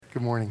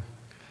Good morning.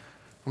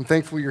 I'm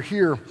thankful you're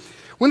here.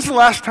 When's the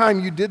last time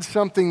you did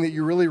something that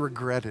you really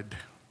regretted?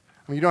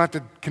 I mean, you don't have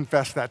to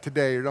confess that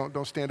today, or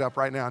don't stand up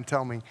right now and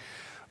tell me.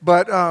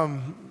 But, the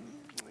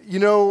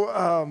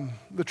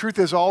truth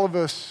is all of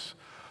us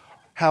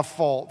have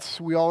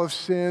faults. We all have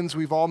sins.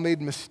 We've all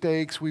made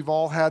mistakes. We've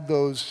all had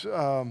those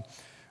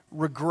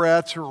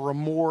regrets or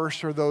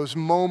remorse or those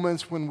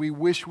moments when we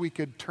wish we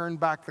could turn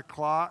back the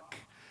clock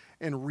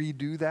and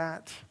redo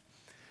that.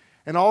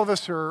 And all of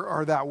us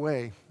are that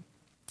way.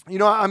 You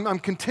know, I'm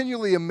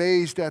continually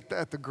amazed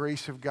at the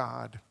grace of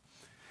God.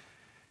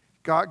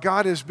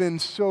 God has been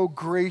so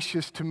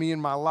gracious to me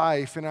in my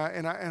life, and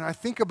I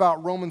think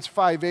about Romans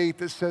 5:8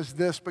 that says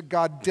this, but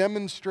God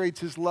demonstrates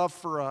His love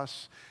for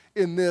us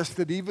in this,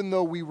 that even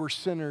though we were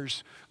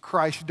sinners,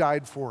 Christ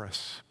died for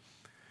us.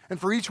 And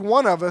for each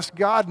one of us,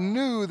 God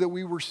knew that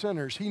we were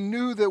sinners. He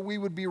knew that we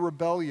would be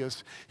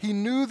rebellious. He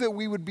knew that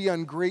we would be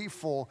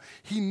ungrateful.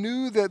 He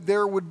knew that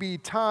there would be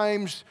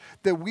times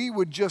that we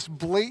would just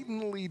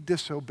blatantly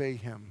disobey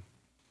Him.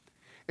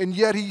 And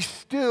yet He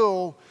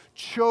still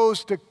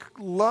chose to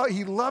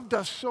He loved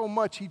us so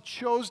much, He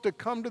chose to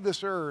come to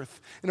this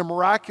earth in a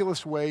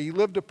miraculous way. He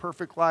lived a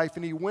perfect life,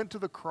 and He went to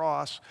the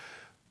cross,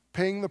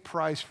 paying the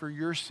price for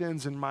your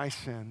sins and my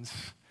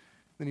sins.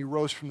 Then He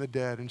rose from the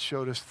dead and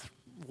showed us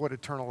what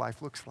eternal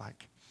life looks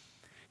like.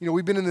 You know,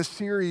 we've been in this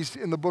series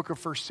in the book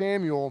of 1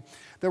 Samuel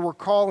that we're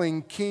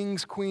calling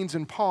Kings, Queens,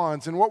 and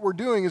Pawns. And what we're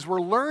doing is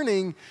we're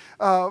learning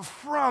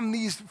from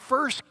these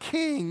first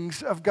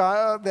kings of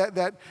God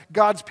that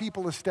God's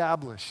people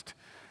established.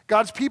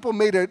 God's people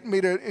made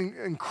an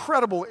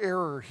incredible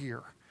error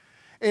here.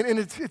 And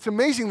it's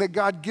amazing that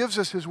God gives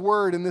us His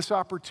word and this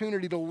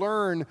opportunity to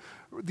learn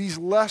these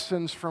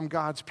lessons from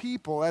God's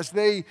people as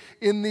they,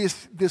 in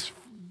these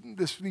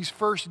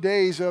first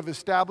days of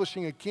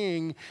establishing a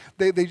king,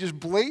 they just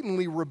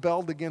blatantly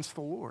rebelled against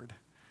the Lord.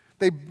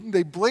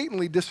 They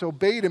blatantly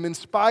disobeyed Him in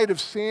spite of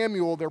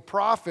Samuel, their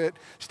prophet,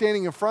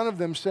 standing in front of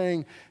them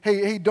saying,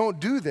 hey, don't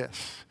do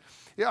this.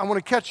 Yeah, I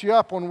want to catch you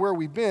up on where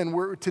we've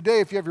been. Today,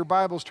 if you have your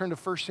Bibles, turn to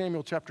 1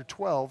 Samuel chapter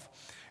 12,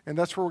 and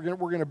that's where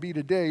we're going to be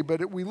today.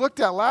 But we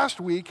looked at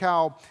last week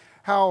how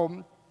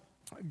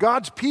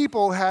God's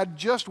people had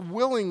just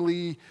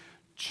willingly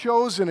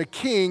chosen a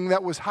king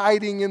that was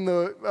hiding in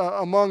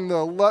among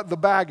the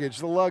baggage,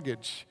 the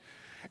luggage.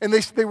 And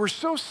they were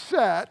so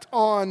set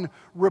on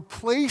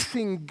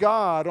replacing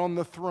God on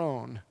the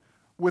throne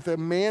with a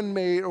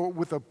man-made or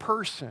with a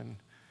person.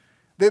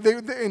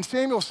 And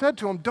Samuel said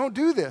to him, don't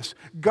do this.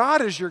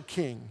 God is your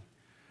king.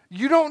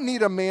 You don't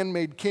need a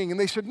man-made king. And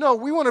they said, no,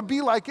 we want to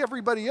be like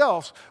everybody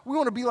else. We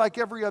want to be like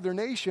every other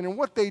nation. And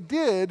what they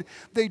did,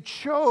 they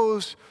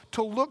chose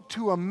to look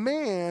to a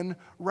man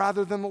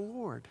rather than the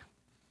Lord.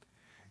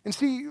 And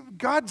see,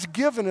 God's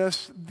given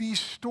us these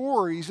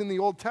stories in the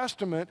Old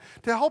Testament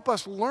to help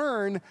us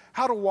learn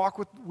how to walk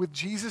with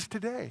Jesus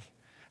today,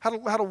 how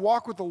to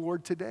walk with the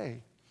Lord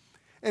today.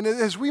 And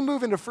as we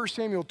move into 1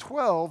 Samuel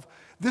 12,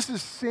 this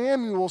is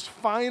Samuel's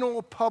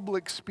final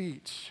public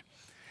speech.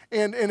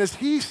 And as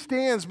he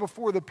stands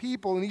before the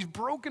people, and he's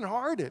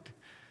brokenhearted.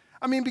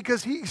 I mean,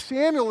 because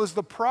Samuel is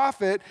the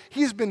prophet,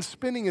 he's been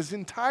spending his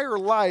entire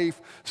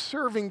life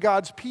serving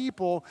God's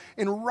people,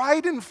 and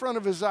right in front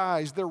of his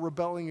eyes, they're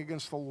rebelling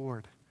against the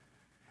Lord.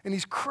 And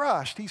he's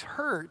crushed, he's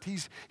hurt,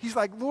 he's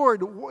like,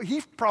 Lord,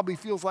 he probably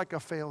feels like a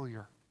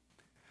failure.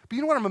 But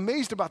you know what I'm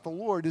amazed about the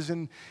Lord is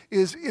in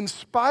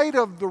spite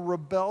of the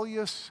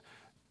rebellious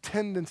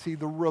tendency,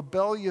 the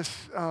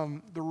rebellious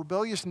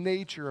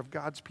nature of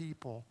God's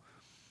people,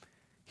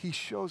 He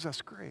shows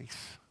us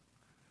grace.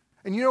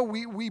 And you know,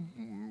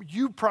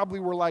 you probably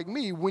were like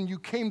me. When you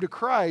came to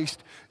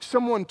Christ,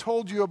 someone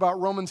told you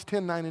about Romans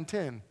 10:9 and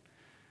 10.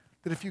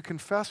 That if you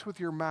confess with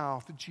your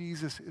mouth that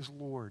Jesus is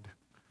Lord,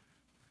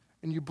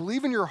 and you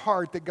believe in your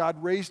heart that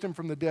God raised Him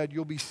from the dead,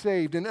 you'll be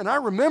saved. And I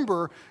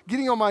remember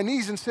getting on my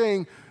knees and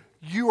saying,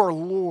 you are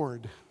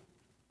Lord.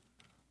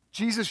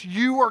 Jesus,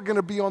 you are going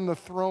to be on the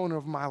throne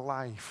of my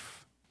life.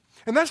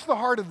 And that's the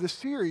heart of this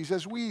series,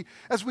 as we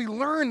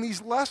learn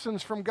these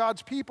lessons from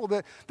God's people,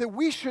 that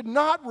we should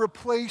not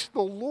replace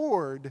the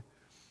Lord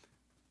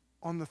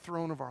on the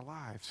throne of our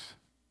lives.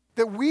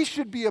 That we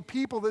should be a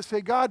people that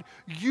say, God,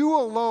 you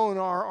alone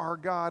are our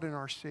God and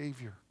our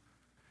Savior.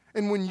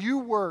 And when you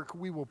work,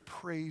 we will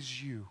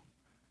praise you.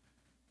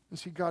 And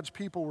see, God's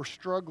people were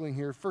struggling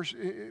here. First,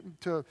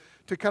 to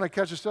kind of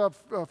catch us up,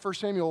 1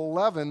 Samuel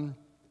 11,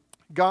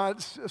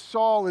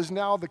 Saul is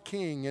now the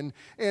king,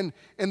 and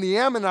the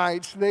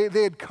Ammonites,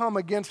 they had come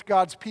against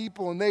God's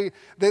people, and they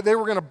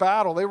were going to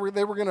battle. They were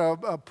going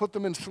to put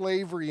them in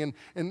slavery,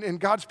 and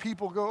God's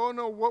people go, oh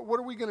no, what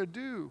are we going to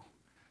do?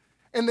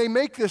 And they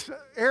make this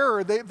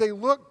error. They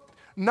look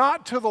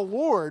not to the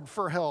Lord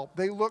for help.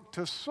 They look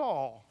to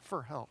Saul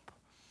for help.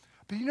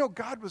 But you know,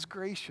 God was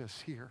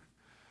gracious here,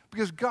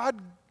 because God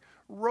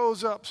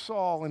rose up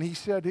Saul, and he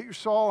said, "Hey,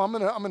 Saul, I'm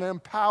gonna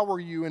empower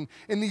you." And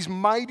these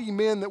mighty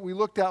men that we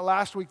looked at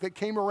last week that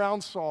came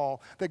around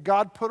Saul, that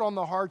God put on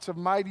the hearts of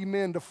mighty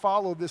men to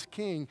follow this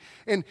king.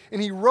 And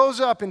he rose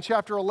up in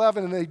chapter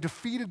 11, and they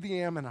defeated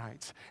the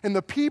Ammonites. And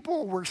the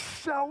people were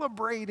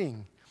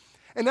celebrating.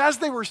 And as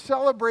they were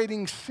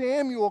celebrating,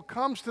 Samuel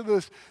comes to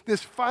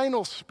this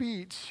final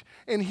speech,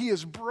 and he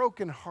is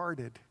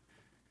brokenhearted.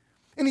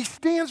 And he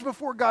stands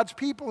before God's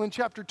people in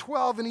chapter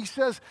 12, and he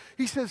says,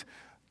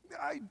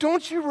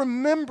 "Don't you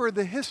remember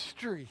the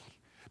history?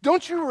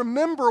 Don't you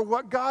remember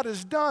what God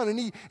has done?"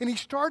 And he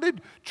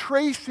started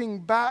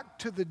tracing back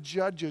to the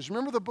Judges.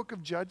 Remember the book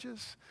of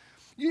Judges?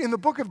 In the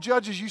book of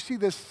Judges, you see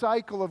this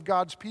cycle of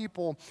God's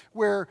people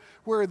where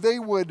they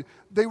would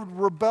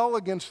rebel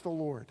against the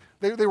Lord.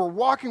 They were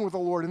walking with the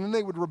Lord, and then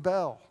they would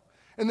rebel.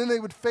 And then they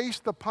would face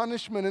the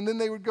punishment, and then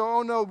they would go,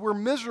 "Oh no, we're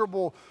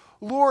miserable.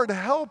 Lord,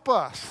 help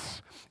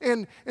us."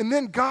 And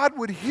then God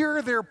would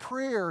hear their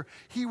prayer.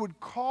 He would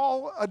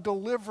call a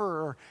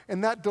deliverer,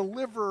 and that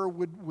deliverer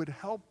would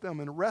help them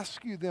and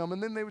rescue them.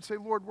 And then they would say,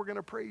 "Lord, we're going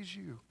to praise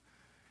you."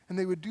 And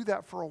they would do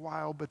that for a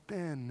while, but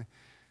then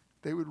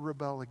they would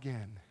rebel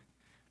again.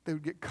 They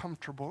would get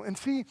comfortable. And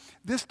see,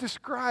 this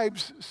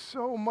describes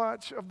so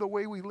much of the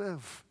way we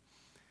live.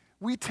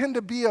 We tend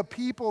to be a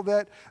people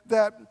that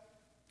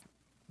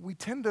we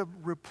tend to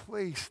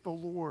replace the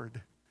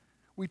Lord.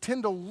 We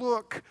tend to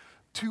look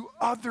to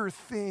other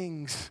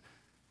things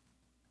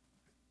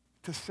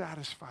to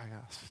satisfy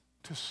us,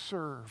 to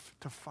serve,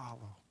 to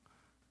follow.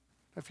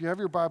 If you have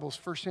your Bibles,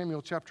 1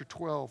 Samuel chapter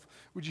 12,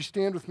 would you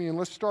stand with me, and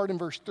let's start in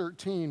verse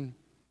 13.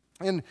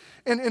 And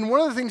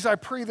one of the things I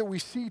pray that we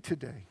see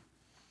today,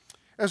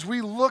 as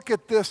we look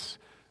at this,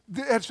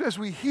 as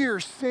we hear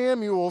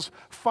Samuel's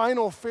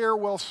final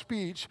farewell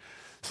speech,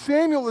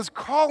 Samuel is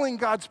calling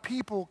God's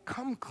people,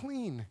 come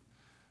clean,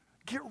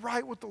 get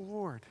right with the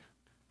Lord.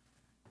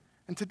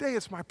 And today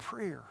it's my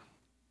prayer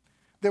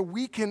that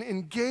we can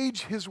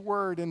engage his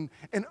word and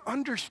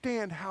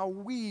understand how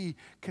we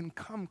can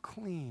come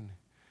clean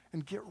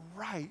and get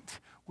right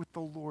with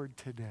the Lord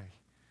today.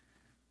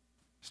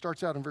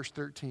 Starts out in verse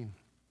 13.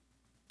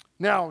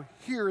 "Now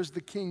here is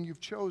the king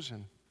you've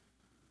chosen,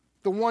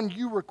 the one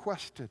you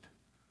requested.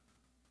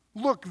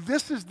 Look,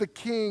 this is the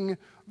king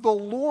the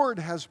Lord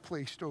has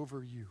placed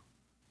over you.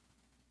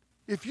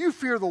 If you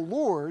fear the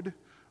Lord,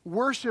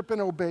 worship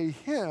and obey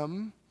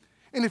him,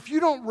 and if you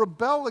don't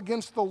rebel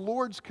against the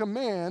Lord's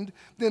command,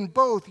 then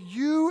both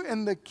you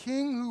and the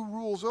king who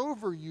rules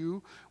over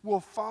you will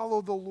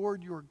follow the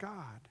Lord your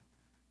God.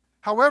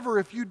 However,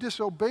 if you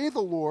disobey the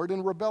Lord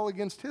and rebel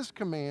against his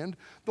command,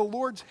 the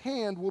Lord's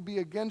hand will be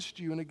against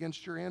you and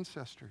against your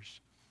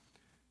ancestors.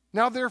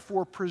 Now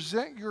therefore,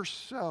 present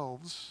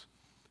yourselves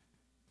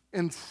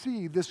and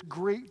see this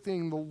great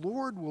thing the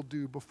Lord will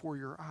do before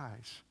your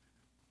eyes.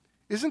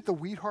 Isn't the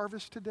wheat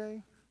harvest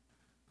today?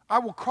 I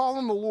will call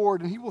on the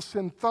Lord, and he will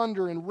send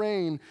thunder and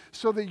rain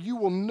so that you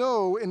will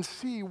know and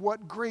see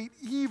what great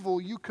evil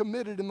you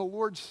committed in the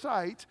Lord's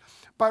sight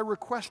by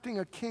requesting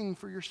a king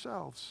for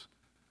yourselves."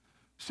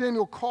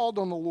 Samuel called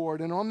on the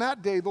Lord, and on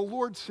that day the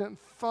Lord sent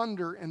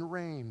thunder and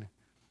rain.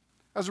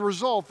 As a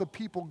result, the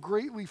people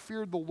greatly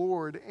feared the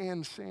Lord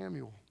and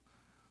Samuel.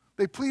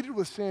 They pleaded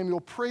with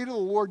Samuel, "Pray to the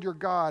Lord your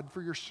God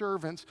for your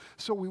servants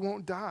so we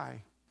won't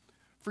die.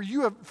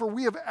 For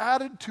we have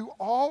added to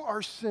all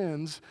our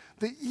sins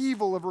the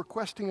evil of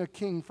requesting a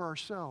king for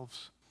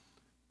ourselves."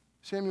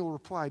 Samuel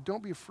replied,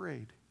 "Don't be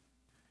afraid.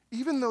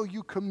 Even though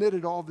you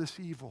committed all this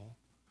evil,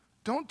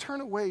 don't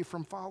turn away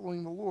from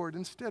following the Lord.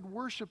 Instead,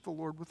 worship the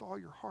Lord with all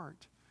your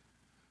heart.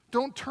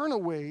 Don't turn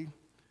away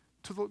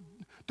to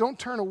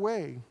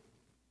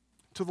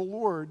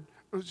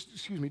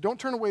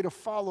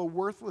follow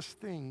worthless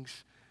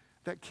things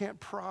that can't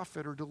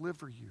profit or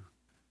deliver you.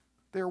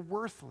 They're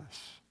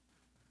worthless.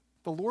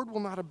 The Lord will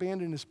not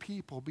abandon his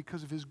people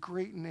because of his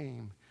great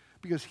name,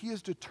 because he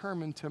is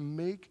determined to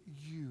make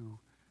you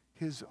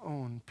his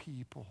own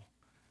people."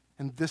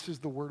 And this is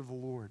the word of the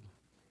Lord.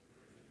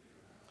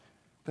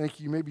 Thank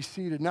you. You may be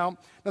seated. Now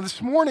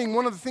this morning,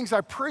 one of the things I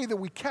pray that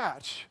we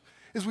catch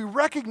is we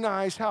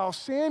recognize how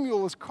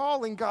Samuel is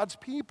calling God's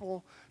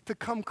people to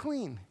come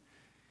clean.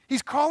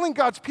 He's calling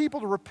God's people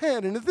to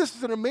repent. And this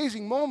is an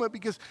amazing moment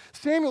because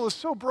Samuel is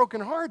so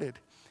brokenhearted,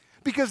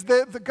 because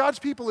God's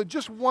people had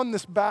just won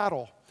this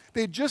battle.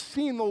 They had just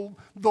seen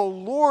the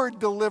Lord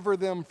deliver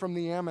them from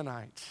the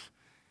Ammonites.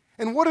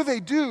 And what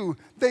do?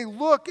 They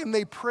look and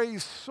they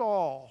praise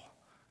Saul,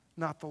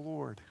 not the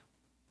Lord.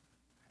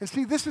 And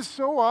see, this is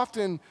so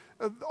often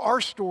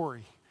our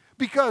story,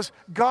 because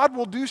God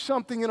will do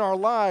something in our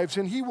lives,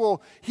 and He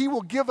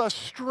will give us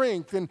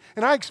strength. And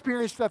I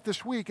experienced that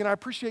this week, and I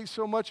appreciate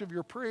so much of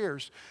your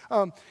prayers.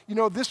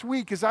 This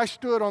week, as I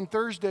stood on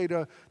Thursday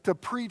to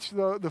preach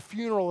the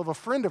funeral of a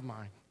friend of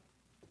mine,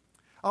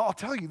 I'll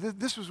tell you,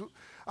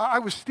 I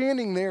was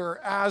standing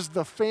there as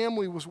the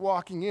family was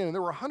walking in, and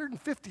there were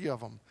 150 of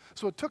them.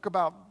 So it took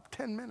about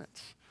 10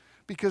 minutes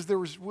because there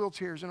was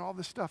wheelchairs and all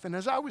this stuff. And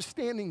as I was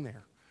standing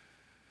there,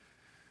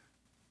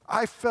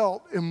 I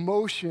felt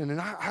emotion,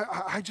 and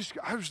I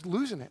was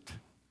losing it.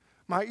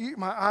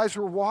 my eyes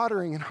were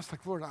watering, and I was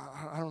like, Lord,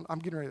 I'm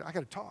getting ready. I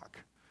got to talk.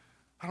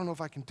 I don't know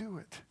if I can do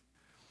it.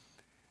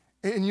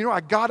 And I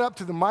got up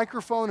to the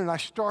microphone and I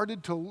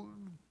started to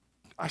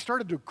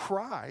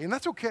cry, and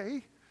that's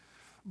okay.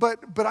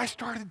 But I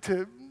started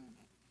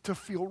to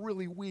feel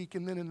really weak,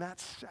 and then in that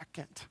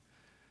second,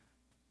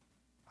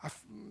 I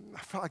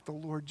felt like the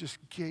Lord just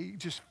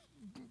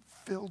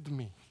filled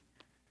me,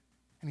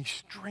 and He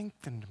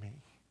strengthened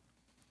me.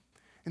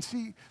 And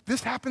see,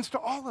 this happens to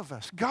all of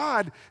us.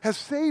 God has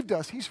saved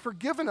us. He's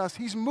forgiven us.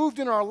 He's moved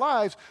in our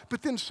lives.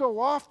 But then so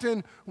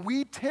often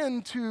we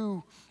tend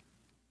to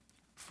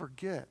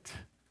forget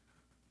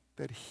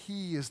that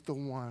He is the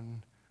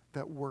one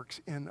that works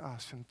in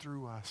us and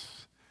through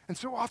us. And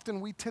so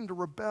often we tend to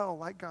rebel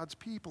like God's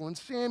people. And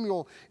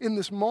Samuel, in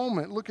this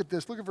moment, look at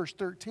this. Look at verse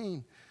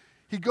 13.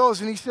 He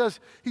goes and he says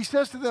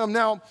to them,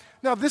 now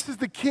this is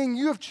the king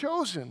you have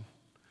chosen,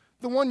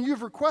 the one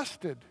you've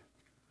requested.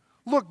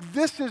 Look,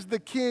 this is the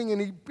king,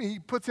 and he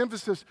puts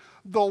emphasis,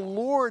 the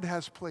Lord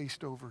has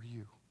placed over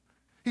you.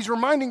 He's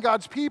reminding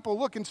God's people,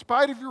 look, in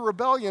spite of your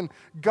rebellion,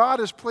 God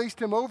has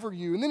placed him over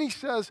you. And then he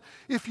says,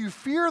 if you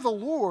fear the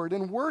Lord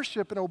and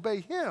worship and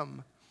obey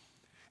him,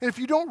 and if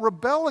you don't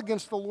rebel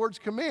against the Lord's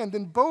command,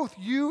 then both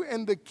you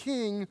and the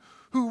king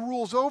who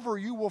rules over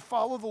you will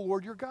follow the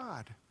Lord your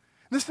God.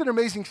 This is an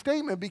amazing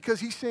statement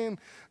because he's saying,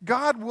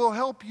 God will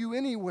help you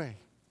anyway.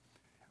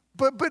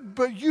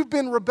 But you've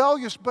been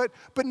rebellious, but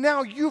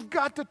now you've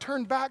got to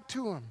turn back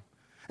to him.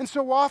 And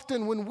so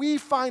often when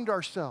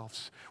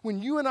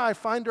you and I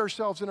find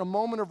ourselves in a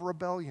moment of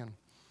rebellion,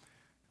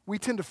 we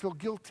tend to feel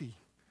guilty.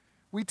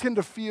 We tend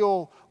to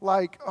feel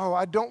like, oh,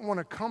 I don't want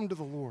to come to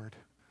the Lord.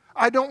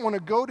 I don't want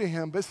to go to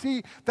him. But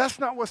see, that's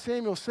not what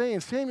Samuel's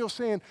saying. Samuel's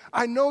saying,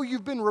 I know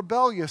you've been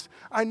rebellious.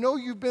 I know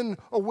you've been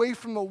away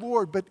from the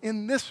Lord, but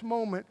in this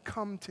moment,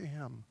 come to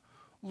him.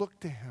 Look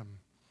to him.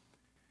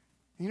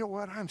 You know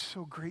what? I'm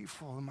so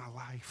grateful in my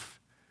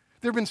life.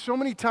 There have been so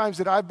many times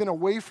that I've been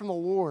away from the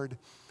Lord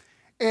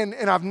and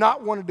I've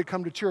not wanted to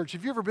come to church.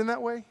 Have you ever been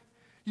that way?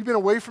 You've been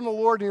away from the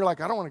Lord and you're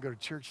like, I don't want to go to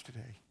church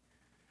today.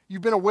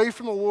 You've been away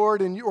from the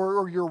Lord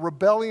or you're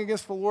rebelling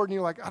against the Lord and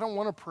you're like, I don't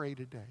want to pray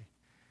today.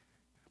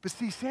 But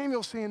see,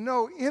 Samuel's saying,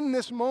 no, in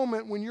this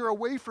moment when you're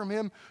away from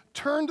him,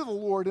 turn to the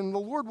Lord and the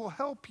Lord will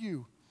help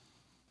you.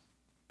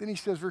 Then he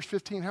says, verse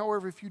 15,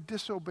 however, if you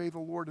disobey the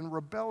Lord and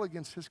rebel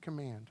against his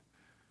command,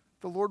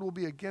 the Lord will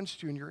be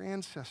against you and your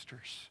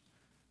ancestors.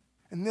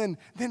 And then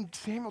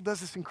Samuel does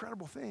this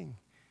incredible thing.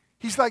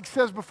 He's like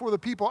says before the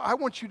people, I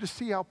want you to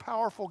see how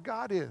powerful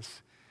God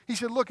is. He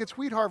said, look, it's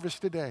wheat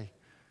harvest today.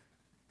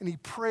 And he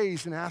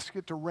prays and asks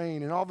it to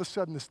rain, and all of a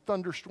sudden this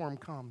thunderstorm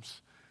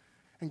comes.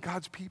 And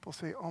God's people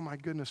say, oh my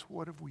goodness,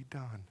 what have we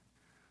done?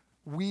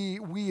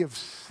 We have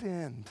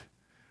sinned.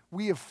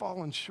 We have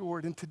fallen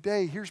short. And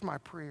today, here's my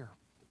prayer,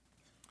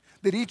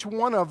 that each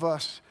one of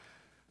us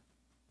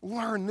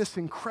learn this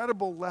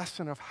incredible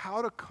lesson of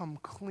how to come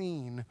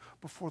clean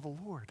before the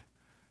Lord,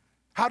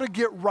 how to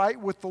get right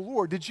with the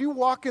Lord. Did you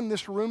walk in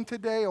this room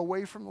today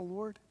away from the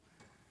Lord?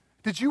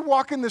 Did you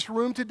walk in this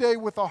room today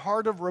with a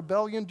heart of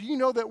rebellion? Do you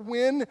know that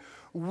when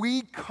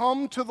we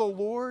come to the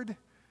Lord,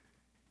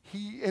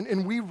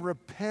 and we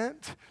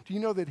repent, do you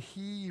know that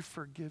he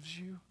forgives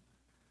you?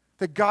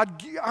 That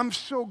God, I'm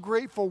so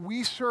grateful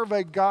we serve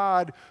a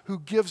God who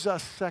gives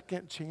us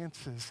second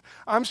chances.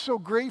 I'm so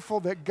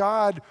grateful that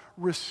God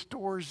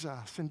restores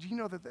us. And do you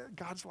know that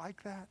God's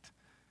like that?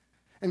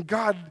 And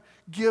God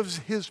gives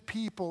his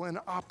people an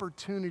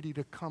opportunity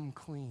to come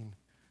clean.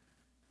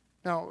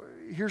 Now,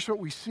 here's what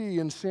we see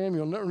in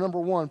Samuel. Number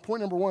one,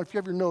 point number one, if you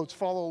have your notes,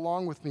 follow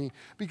along with me.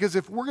 Because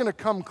if we're going to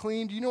come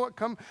clean, do you know what?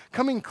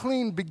 Coming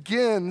clean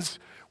begins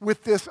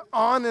with this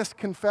honest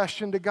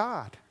confession to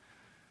God.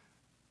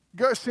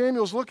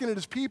 Samuel's looking at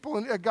his people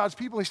and at God's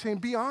people, he's saying,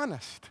 be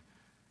honest.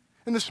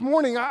 And this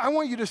morning, I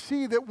want you to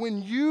see that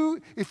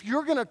if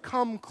you're going to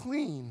come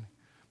clean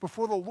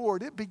before the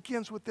Lord, it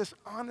begins with this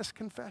honest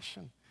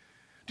confession.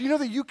 Do you know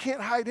that you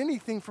can't hide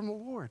anything from the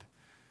Lord?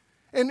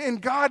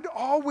 And God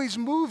always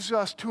moves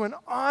us to an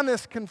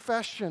honest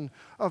confession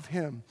of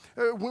him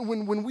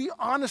when we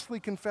honestly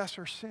confess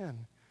our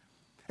sin.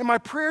 And my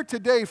prayer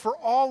today for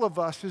all of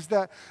us is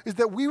that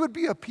we would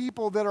be a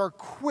people that are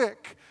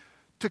quick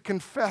to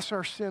confess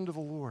our sin to the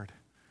Lord,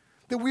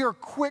 that we are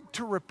quick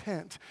to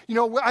repent. You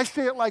know, I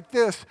say it like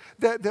this,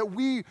 that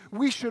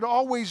we should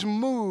always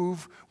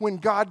move when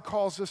God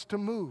calls us to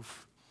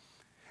move.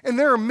 And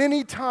there are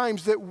many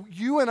times that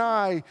you and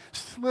I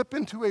slip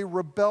into a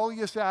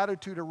rebellious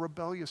attitude, a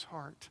rebellious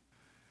heart.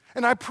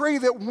 And I pray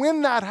that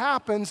when that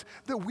happens,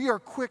 that we are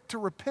quick to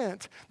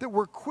repent, that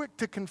we're quick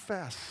to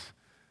confess.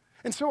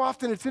 And so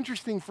often it's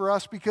interesting for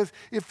us because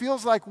it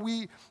feels like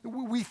we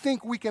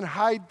think we can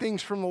hide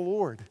things from the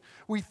Lord.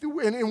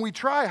 And we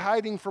try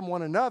hiding from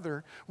one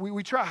another.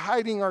 We try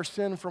hiding our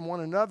sin from one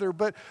another.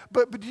 But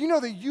do you know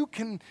that you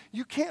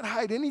can't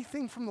hide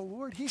anything from the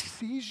Lord? He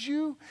sees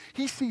you.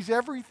 He sees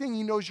everything.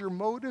 He knows your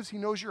motives. He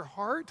knows your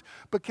heart.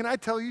 But can I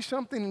tell you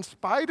something? In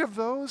spite of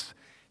those,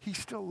 he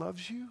still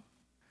loves you.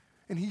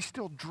 And he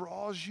still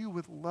draws you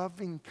with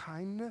loving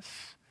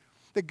kindness.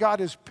 that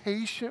God is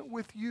patient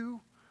with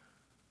you,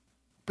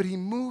 but he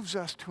moves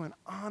us to an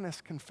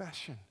honest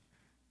confession.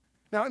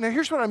 Now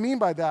here's what I mean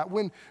by that.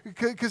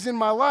 Because in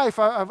my life,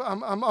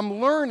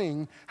 I'm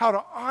learning how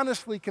to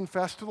honestly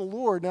confess to the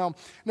Lord. Now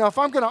if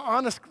I'm going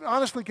to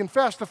honestly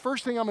confess, the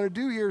first thing I'm going to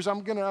do here is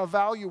I'm going to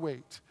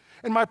evaluate.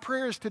 And my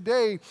prayer is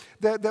today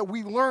that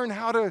we learn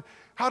how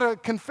to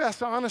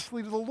confess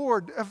honestly to the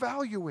Lord.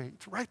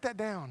 Evaluate. Write that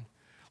down.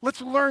 Let's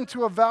learn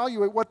to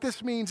evaluate. What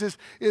this means is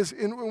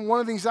one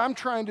of the things I'm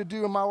trying to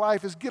do in my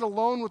life is get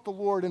alone with the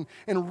Lord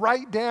and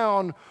write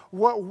down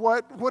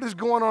what is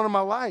going on in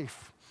my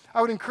life. I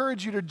would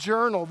encourage you to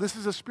journal. This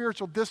is a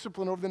spiritual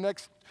discipline over the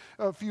next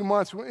few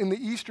months. In the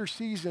Easter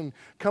season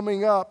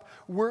coming up,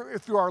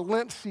 through our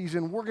Lent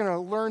season, we're going to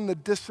learn the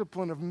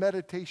discipline of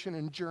meditation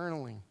and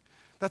journaling.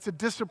 That's a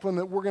discipline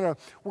that we're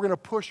going to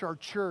push our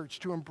church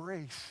to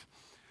embrace.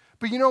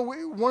 But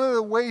one of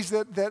the ways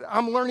that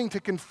I'm learning to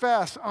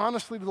confess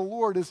honestly to the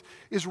Lord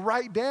is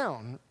write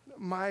down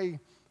my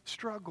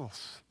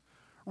struggles.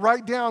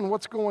 Write down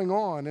what's going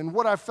on and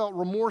what I felt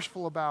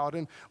remorseful about.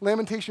 And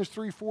Lamentations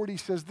 3:40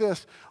 says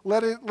this,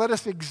 let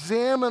us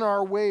examine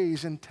our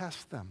ways and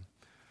test them.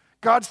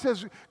 God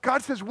says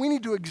we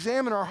need to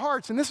examine our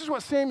hearts. And this is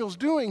what Samuel's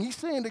doing. He's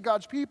saying to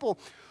God's people,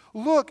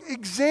 look,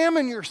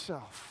 examine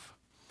yourself.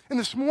 And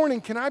this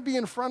morning, can I be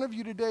in front of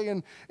you today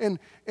and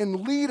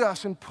lead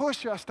us and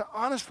push us to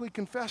honestly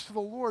confess to the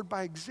Lord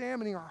by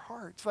examining our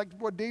hearts? Like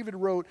what David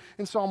wrote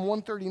in Psalm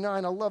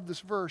 139. I love this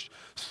verse.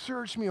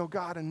 Search me, O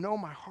God, and know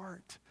my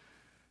heart.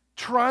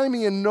 Try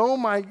me and know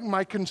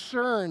my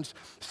concerns.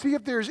 See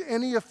if there's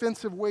any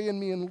offensive way in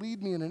me and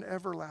lead me in an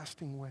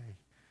everlasting way.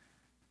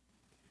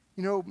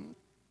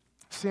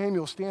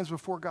 Samuel stands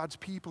before God's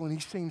people and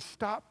he's saying,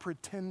 stop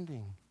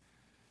pretending.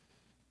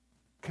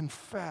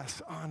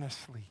 Confess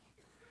honestly.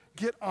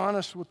 Get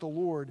honest with the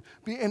Lord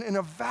and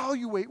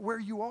evaluate where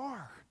you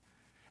are.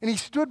 And he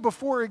stood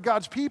before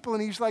God's people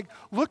and he's like,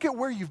 look at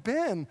where you've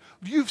been.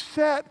 You've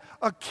set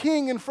a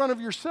king in front of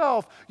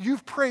yourself.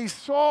 You've praised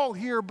Saul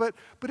here, but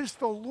it's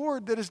the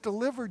Lord that has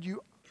delivered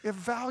you.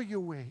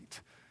 Evaluate.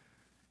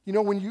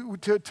 When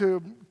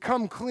to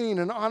come clean,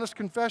 an honest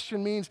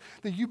confession means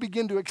that you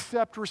begin to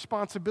accept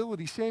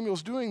responsibility.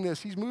 Samuel's doing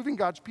this. He's moving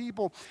God's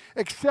people.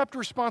 Accept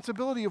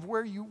responsibility of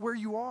where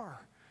you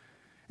are.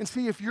 And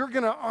see, if you're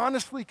going to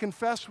honestly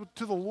confess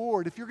to the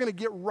Lord, if you're going to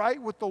get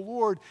right with the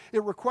Lord,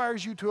 it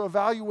requires you to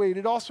evaluate.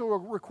 It also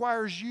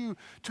requires you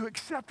to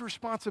accept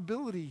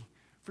responsibility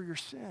for your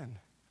sin.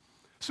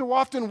 So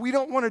often we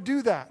don't want to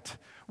do that.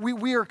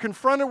 We are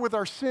confronted with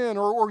our sin,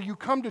 or you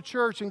come to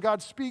church and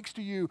God speaks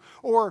to you,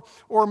 or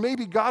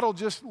maybe God will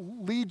just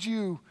lead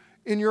you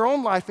in your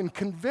own life and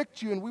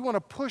convict you, and we want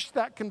to push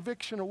that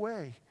conviction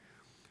away.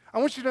 I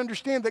want you to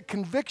understand that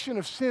conviction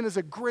of sin is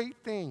a great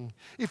thing.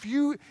 If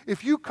you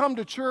come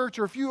to church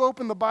or if you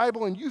open the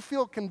Bible and you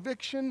feel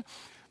conviction,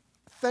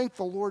 thank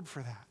the Lord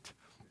for that.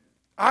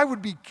 I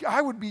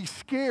would be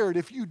scared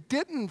if you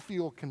didn't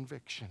feel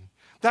conviction.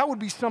 That would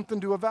be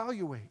something to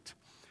evaluate.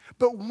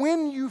 But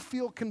when you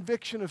feel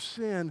conviction of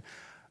sin,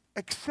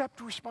 accept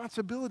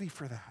responsibility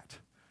for that.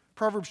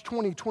 Proverbs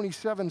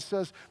 20:27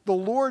 says, the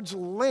Lord's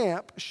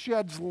lamp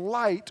sheds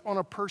light on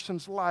a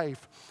person's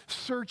life,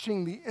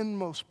 searching the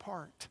inmost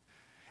part.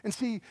 And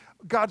see,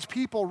 God's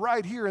people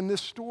right here in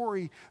this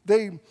story,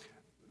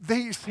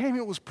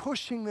 Samuel was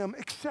pushing them,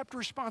 accept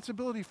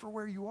responsibility for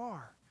where you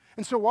are.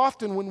 And so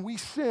often when we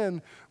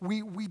sin,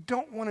 we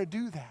don't want to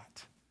do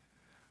that.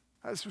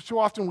 So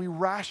often we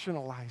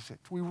rationalize it.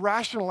 We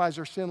rationalize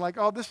our sin like,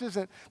 oh, this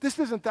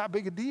isn't that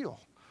big a deal.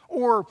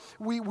 Or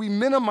we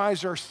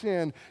minimize our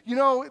sin.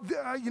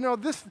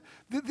 This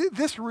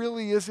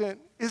really isn't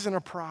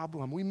a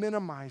problem. We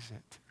minimize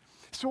it.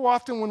 So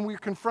often when we're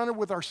confronted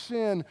with our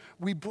sin,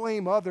 we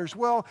blame others.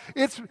 Well,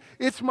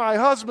 it's my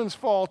husband's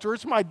fault, or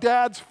it's my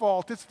dad's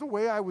fault. It's the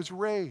way I was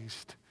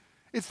raised.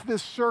 It's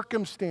this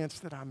circumstance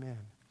that I'm in.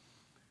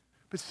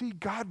 But see,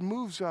 God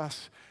moves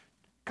us.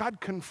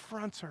 God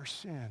confronts our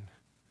sin.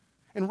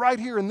 And right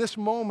here in this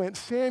moment,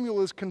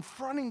 Samuel is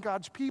confronting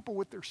God's people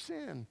with their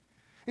sin.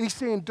 And he's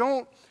saying,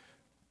 don't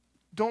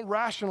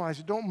rationalize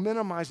it, don't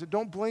minimize it,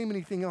 don't blame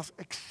anything else,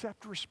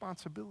 accept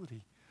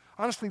responsibility.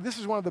 Honestly, this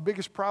is one of the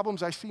biggest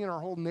problems I see in our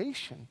whole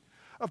nation,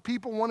 of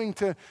people wanting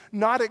to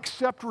not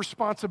accept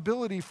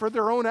responsibility for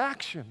their own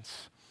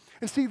actions.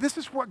 And see, this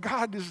is what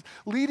God is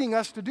leading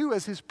us to do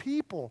as his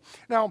people.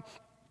 Now,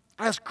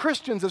 as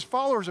Christians, as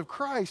followers of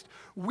Christ,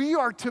 we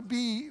are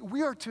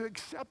to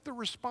accept the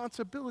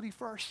responsibility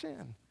for our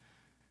sin.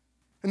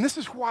 And this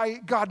is why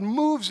God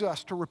moves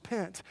us to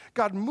repent.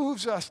 God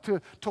moves us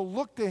to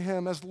look to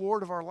him as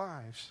Lord of our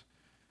lives.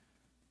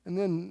 And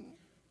then,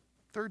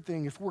 third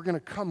thing, if we're going to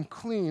come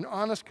clean,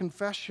 honest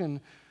confession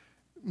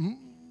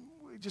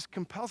it just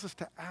compels us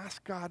to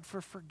ask God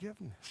for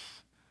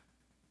forgiveness.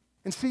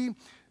 And see,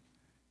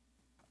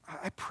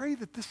 I pray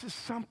that this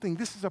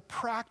is a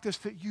practice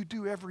that you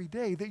do every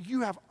day, that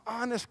you have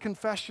honest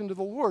confession to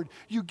the Lord.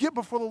 You get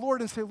before the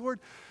Lord and say, Lord,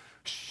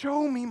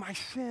 show me my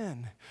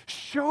sin.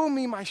 Show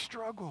me my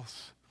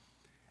struggles.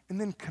 And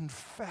then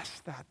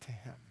confess that to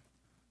him.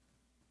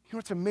 You know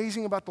what's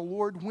amazing about the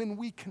Lord? When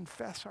we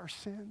confess our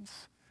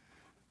sins.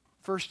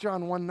 1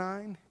 John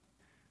 1:9.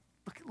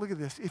 Look at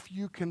this. If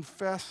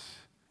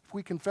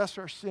we confess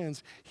our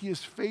sins, he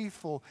is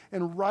faithful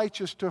and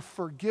righteous to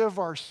forgive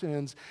our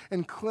sins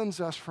and cleanse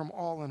us from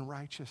all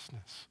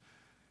unrighteousness.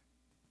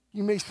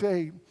 You may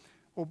say,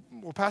 well,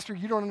 Pastor,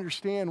 you don't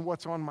understand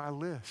what's on my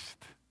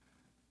list.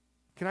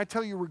 Can I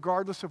tell you,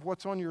 regardless of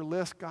what's on your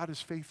list, God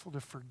is faithful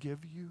to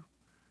forgive you?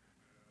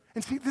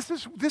 And see, this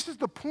is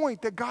the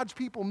point that God's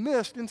people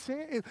missed,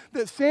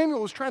 that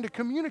Samuel was trying to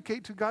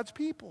communicate to God's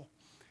people.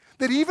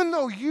 That even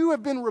though you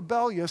have been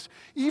rebellious,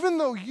 even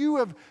though you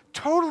have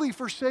totally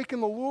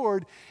forsaken the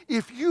Lord,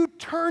 if you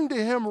turn to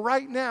him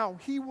right now,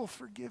 he will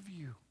forgive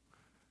you.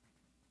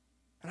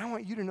 And I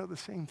want you to know the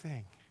same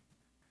thing.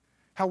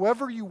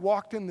 However you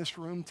walked in this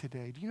room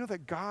today, do you know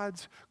that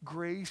God's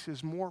grace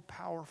is more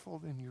powerful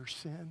than your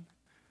sin?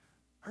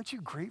 Aren't you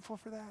grateful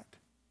for that?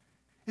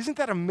 Isn't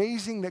that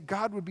amazing that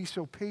God would be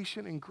so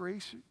patient and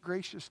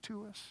gracious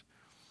to us?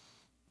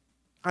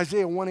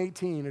 Isaiah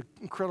 1:18, an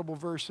incredible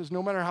verse, says,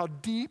 no matter how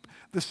deep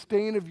the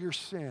stain of your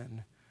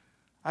sin,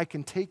 I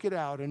can take it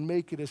out and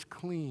make it as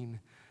clean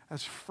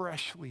as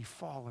freshly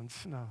fallen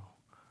snow.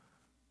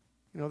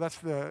 You know, that's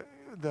the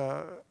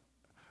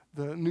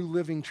New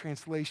Living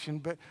Translation,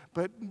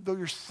 but though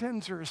your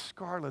sins are as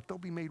scarlet, they'll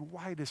be made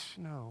white as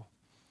snow.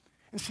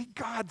 And see,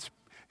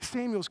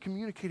 Samuel's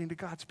communicating to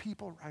God's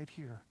people right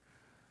here.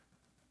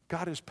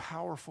 God is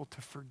powerful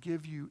to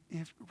forgive you.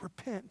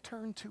 Repent,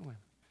 turn to him.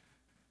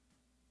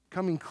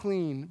 Coming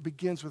clean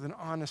begins with an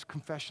honest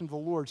confession of the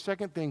Lord.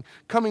 Second thing,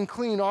 coming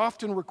clean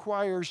often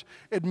requires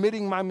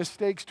admitting my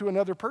mistakes to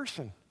another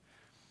person.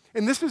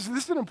 And this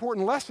is an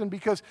important lesson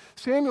because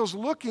Samuel's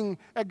looking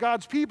at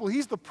God's people.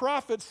 He's the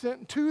prophet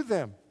sent to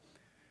them.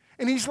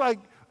 And he's like,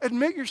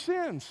 admit your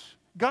sins.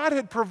 God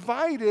had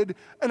provided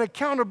an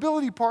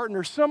accountability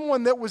partner,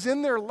 someone that was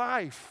in their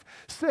life,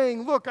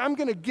 saying, look, I'm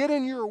going to get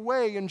in your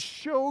way and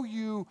show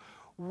you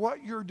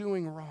what you're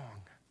doing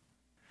wrong.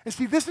 And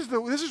see, this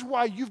is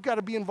why you've got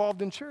to be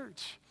involved in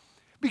church.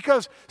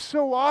 Because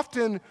so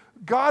often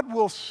God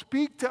will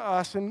speak to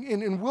us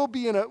and we'll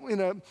be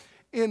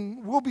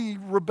we'll be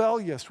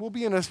rebellious. We'll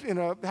be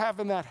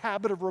having that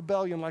habit of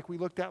rebellion like we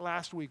looked at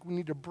last week. We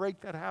need to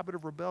break that habit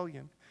of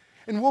rebellion.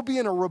 And we'll be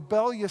in a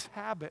rebellious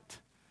habit.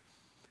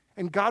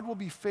 And God will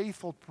be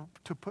faithful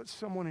to put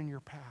someone in your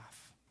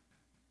path.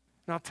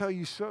 And I'll tell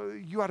you, so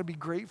you ought to be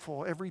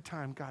grateful every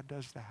time God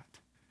does that.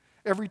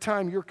 Every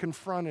time you're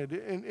confronted,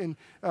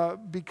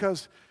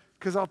 because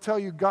I'll tell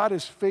you, God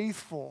is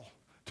faithful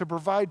to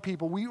provide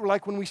people.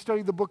 Like when we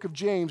studied the book of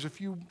James a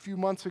few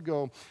months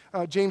ago,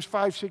 James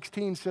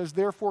 5:16 says,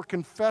 therefore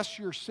confess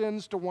your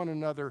sins to one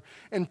another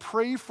and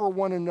pray for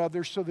one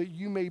another so that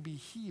you may be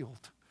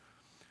healed.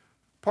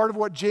 Part of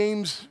what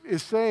James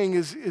is saying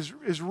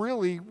is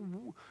really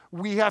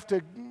we have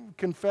to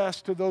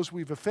confess to those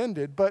we've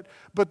offended, but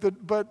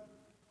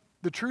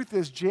the truth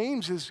is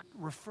James is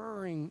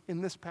referring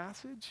in this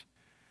passage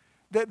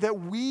that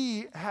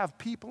we have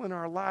people in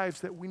our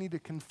lives that we need to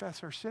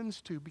confess our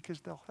sins to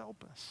because they'll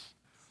help us.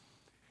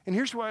 And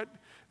here's what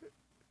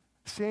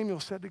Samuel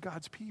said to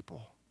God's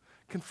people.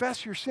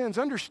 Confess your sins.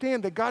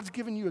 Understand that God's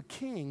given you a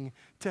king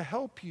to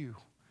help you.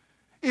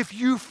 If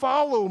you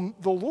follow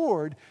the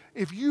Lord,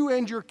 if you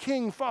and your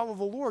king follow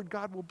the Lord,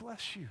 God will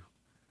bless you.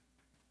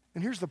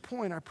 And here's the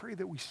point I pray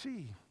that we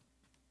see.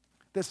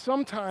 That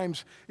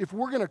sometimes if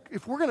we're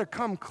gonna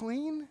come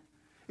clean,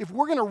 if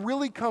we're going to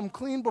really come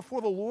clean before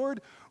the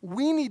Lord,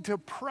 we need to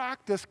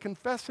practice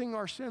confessing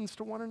our sins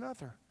to one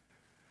another.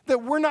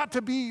 That we're not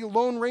to be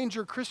Lone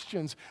Ranger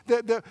Christians.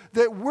 That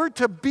we're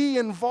to be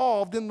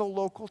involved in the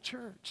local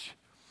church.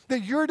 That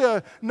you're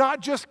to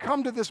not just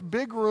come to this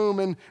big room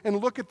and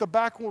look at the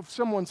back of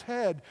someone's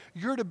head.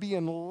 You're to be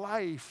in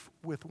life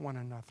with one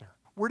another.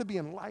 We're to be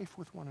in life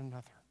with one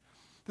another.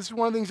 This is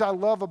one of the things I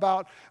love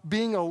about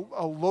being a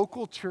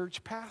local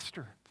church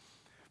pastor.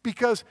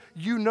 Because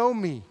you know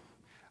me.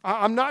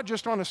 I'm not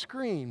just on a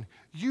screen.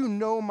 You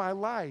know my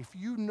life.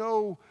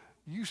 You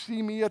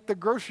see me at the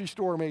grocery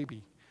store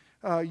maybe.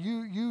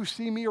 You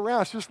see me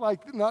around. It's just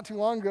like not too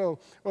long ago,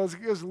 well, it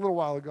was a little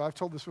while ago, I've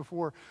told this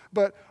before,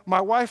 but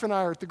my wife and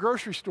I are at the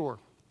grocery store.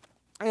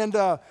 And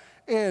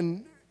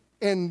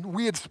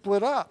we had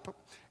split up.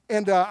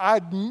 And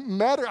I'd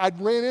met her, I'd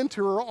ran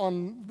into her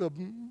on the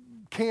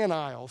can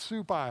aisle,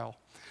 soup aisle.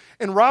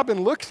 And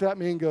Robin looks at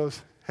me and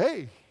goes,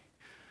 hey,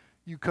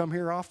 you come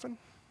here often?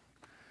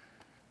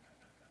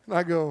 And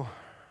I go,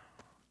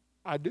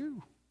 I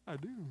do. And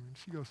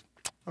she goes,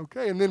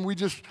 okay. And then we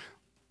just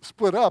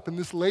split up, and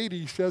this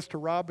lady says to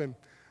Robin,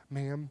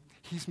 ma'am,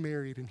 he's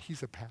married and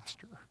he's a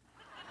pastor.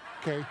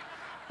 Okay?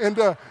 And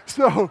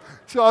so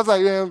I was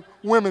like, yeah,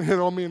 women hit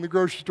on me in the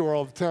grocery store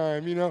all the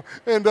time, you know.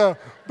 And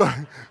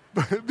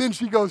but then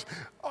she goes,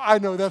 oh, I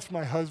know that's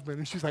my husband.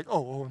 And she's like,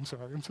 oh, I'm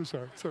sorry. I'm so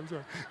sorry.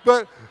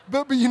 But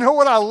you know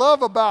what I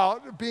love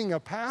about being a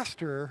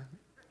pastor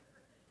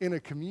in a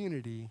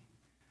community?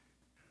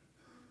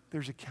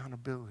 There's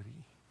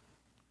accountability.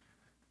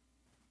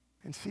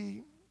 And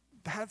see,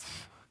 that's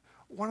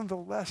one of the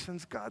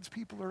lessons God's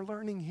people are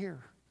learning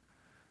here.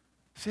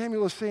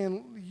 Samuel is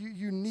saying,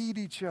 you need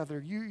each other.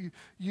 You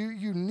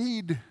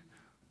need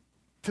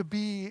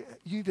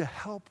to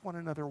help one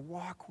another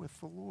walk with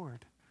the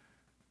Lord.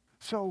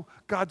 So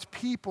God's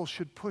people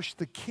should push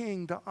the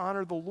king to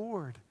honor the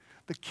Lord.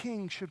 The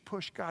king should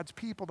push God's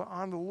people to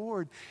honor the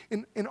Lord.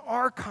 In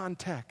our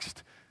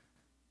context,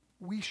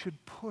 we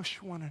should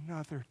push one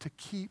another to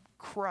keep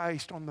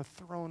Christ on the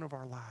throne of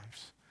our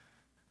lives.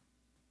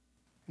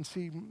 And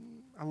see,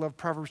 I love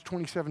Proverbs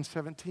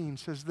 27:17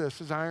 says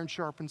this, as iron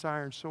sharpens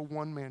iron, so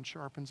one man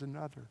sharpens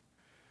another.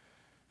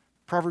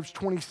 Proverbs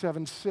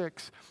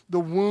 27:6, the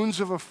wounds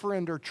of a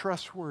friend are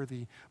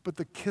trustworthy, but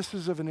the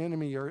kisses of an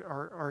enemy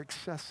are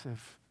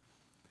excessive.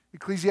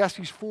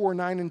 Ecclesiastes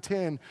 4:9 and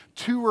 10,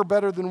 two are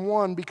better than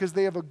one because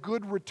they have a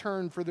good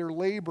return for their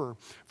labor.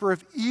 For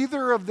if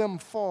either of them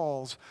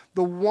falls,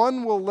 the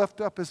one will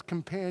lift up his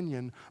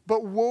companion.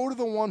 But woe to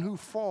the one who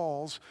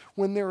falls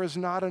when there is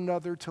not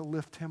another to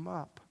lift him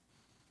up.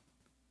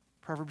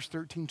 Proverbs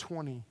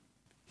 13:20,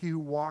 he who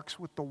walks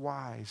with the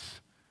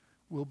wise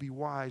will be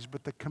wise,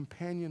 but the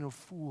companion of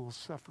fools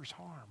suffers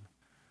harm.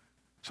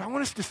 So I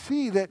want us to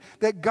see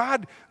that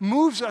God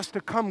moves us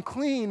to come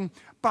clean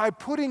by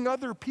putting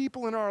other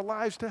people in our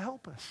lives to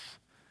help us.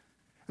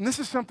 And this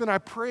is something I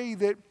pray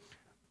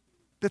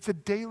that's a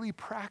daily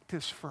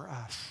practice for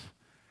us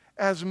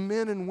as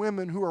men and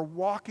women who are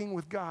walking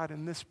with God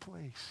in this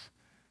place.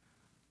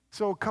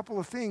 So a couple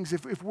of things.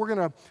 If we're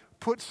going to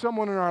put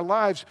someone in our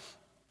lives,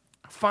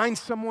 find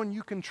someone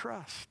you can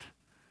trust.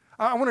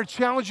 I want to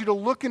challenge you to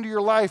look into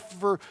your life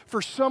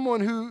for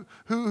someone who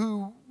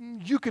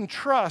you can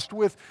trust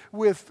with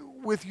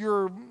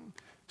your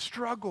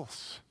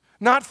struggles.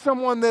 Not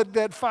someone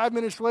that 5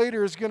 minutes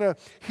later is going to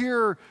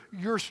hear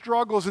your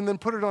struggles and then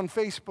put it on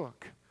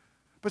Facebook.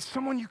 But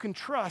someone you can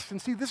trust.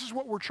 And see, this is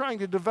what we're trying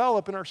to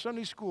develop in our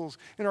Sunday schools,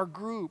 in our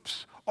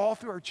groups, all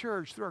through our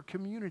church, through our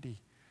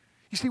community.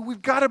 You see,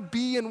 we've got to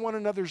be in one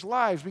another's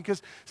lives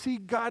because, see,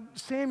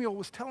 Samuel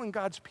was telling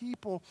God's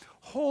people,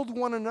 hold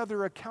one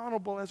another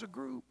accountable as a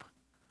group.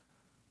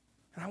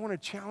 And I want to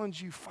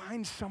challenge you,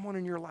 find someone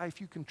in your life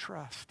you can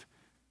trust.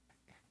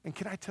 And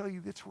can I tell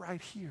you, that's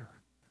right here.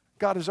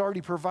 God has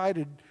already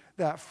provided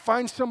that.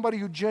 Find somebody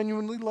who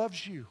genuinely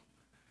loves you.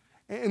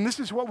 And this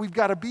is what we've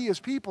got to be as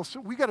people.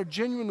 So we've got to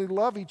genuinely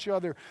love each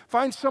other.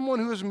 Find someone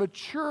who is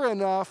mature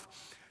enough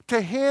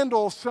to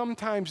handle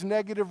sometimes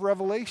negative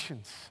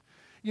revelations.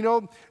 You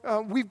know,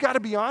 we've got to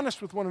be honest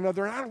with one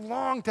another. And I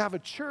long to have a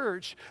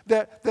church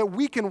that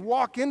we can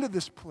walk into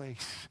this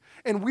place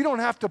and we don't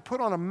have to put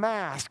on a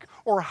mask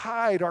or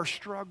hide our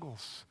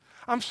struggles.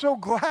 I'm so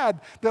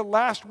glad that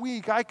last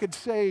week I could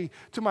say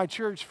to my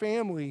church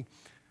family,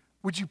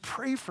 would you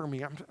pray for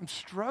me? I'm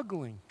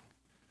struggling.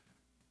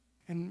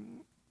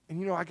 And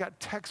you know, I got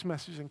text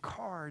messages and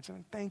cards,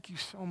 and thank you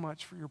so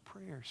much for your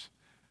prayers.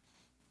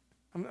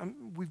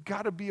 We've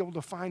got to be able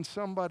to find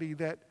somebody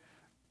that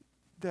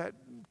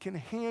can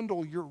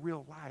handle your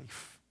real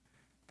life.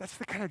 That's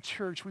the kind of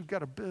church we've got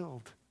to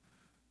build.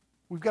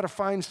 We've got to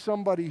find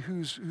somebody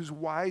who's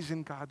wise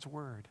in God's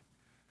word.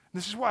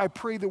 This is why I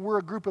pray that we're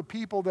a group of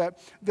people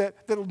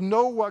that'll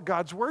know what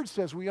God's word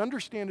says. We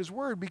understand his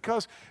word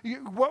because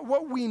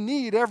what we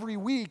need every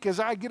week as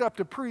I get up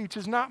to preach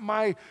is not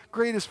my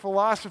greatest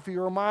philosophy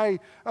or my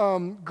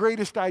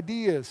greatest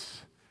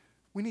ideas.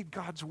 We need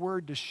God's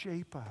word to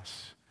shape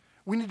us.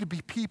 We need to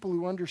be people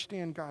who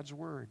understand God's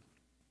word.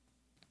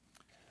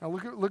 Now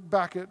look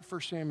back at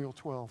 1 Samuel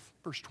 12,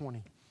 verse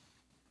 20.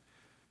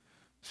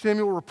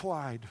 Samuel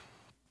replied,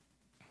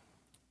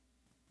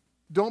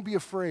 don't be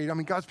afraid. I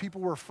mean, God's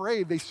people were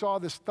afraid. They saw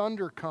this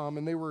thunder come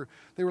and they were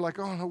like,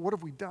 oh no, what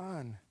have we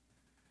done?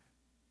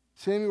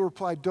 Samuel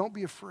replied, don't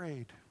be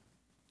afraid.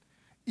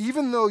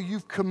 Even though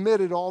you've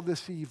committed all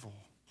this evil,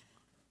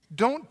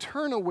 don't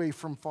turn away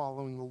from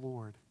following the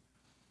Lord.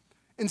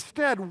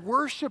 Instead,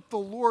 worship the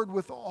Lord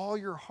with all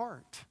your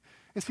heart.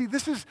 And see,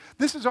 this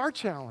is our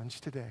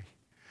challenge today.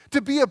 To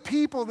be a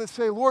people that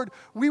say, Lord,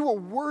 we will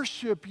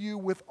worship you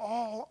with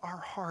all our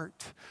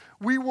heart.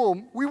 We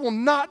will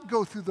not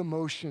go through the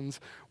motions.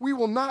 We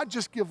will not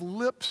just give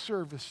lip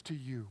service to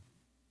you.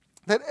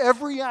 That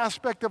every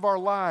aspect of our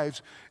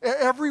lives,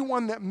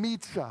 everyone that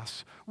meets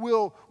us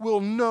will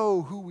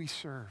know who we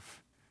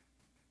serve.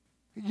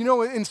 You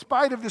know, in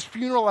spite of this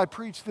funeral I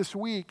preached this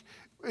week,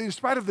 in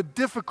spite of the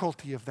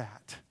difficulty of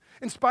that,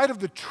 in spite of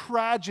the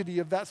tragedy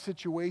of that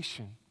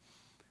situation,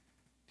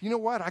 you know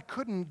what? I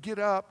couldn't get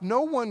up.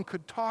 No one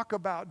could talk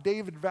about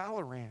David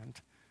Valorand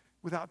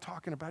without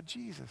talking about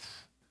Jesus.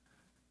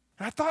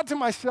 And I thought to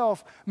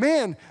myself,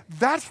 man,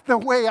 that's the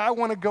way I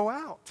want to go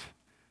out.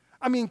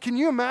 I mean, can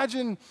you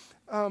imagine,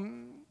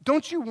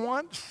 don't you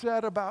want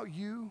said about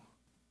you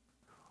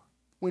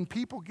when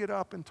people get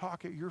up and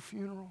talk at your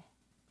funeral?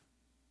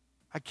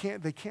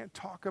 They can't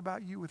talk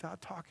about you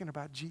without talking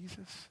about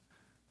Jesus.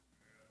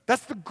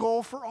 That's the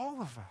goal for all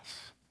of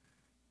us.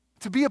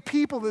 To be a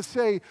people that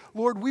say,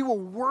 Lord, we will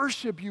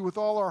worship you with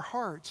all our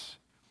hearts.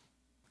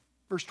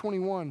 Verse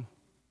 21,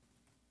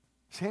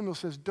 Samuel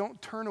says,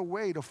 don't turn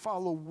away to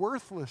follow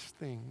worthless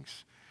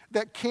things.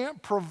 that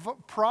can't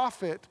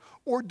profit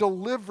or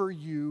deliver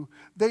you,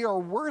 they are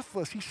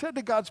worthless. He said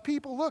to God's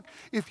people, look,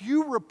 if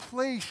you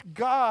replace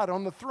God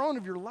on the throne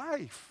of your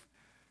life,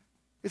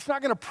 it's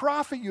not going to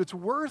profit you. It's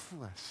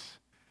worthless.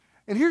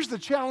 And here's the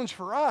challenge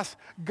for us.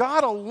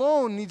 God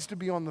alone needs to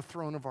be on the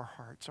throne of our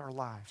hearts, our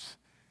lives.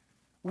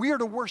 We are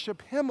to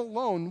worship Him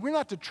alone. We're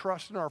not to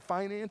trust in our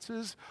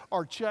finances,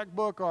 our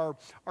checkbook, our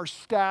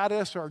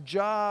status, our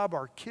job,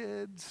 our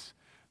kids.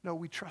 No,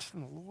 we trust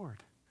in the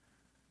Lord.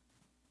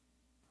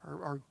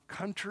 Our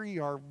country,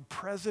 our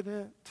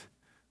president,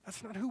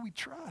 that's not who we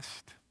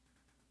trust.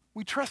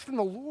 We trust in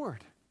the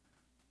Lord.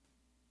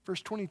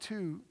 Verse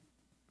 22,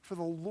 for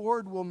the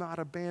Lord will not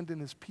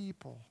abandon His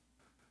people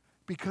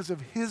because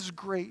of His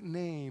great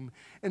name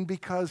and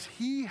because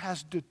He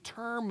has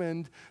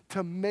determined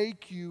to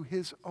make you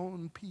His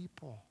own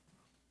people.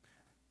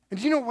 And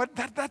do you know what?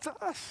 That's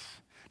us.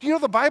 Do you know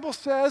the Bible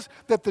says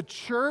that the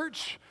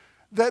church,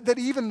 that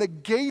even the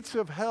gates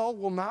of hell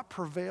will not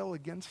prevail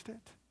against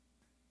it?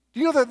 Do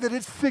you know that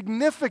it's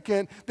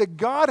significant that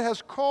God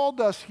has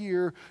called us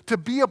here to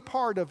be a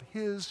part of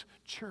His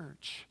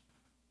church?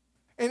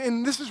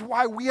 And this is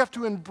why we have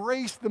to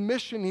embrace the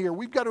mission here.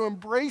 We've got to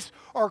embrace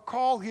our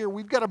call here.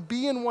 We've got to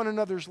be in one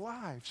another's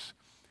lives.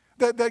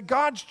 That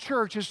God's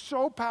church is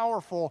so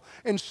powerful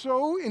and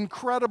so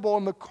incredible,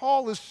 and the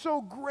call is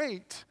so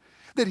great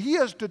that He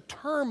has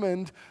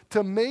determined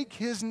to make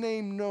His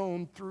name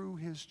known through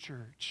His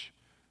church.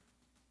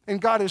 And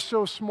God is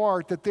so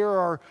smart that there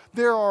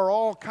are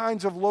all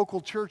kinds of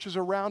local churches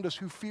around us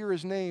who fear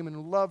His name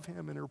and love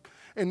Him.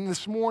 And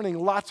this morning,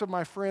 lots of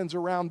my friends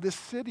around this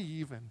city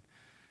even,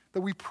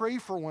 that we pray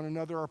for one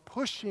another, are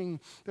pushing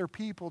their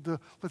people to,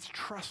 let's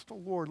trust the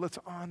Lord, let's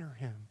honor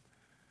Him.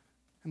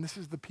 And this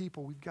is the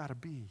people we've got to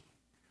be.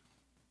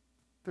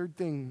 Third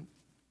thing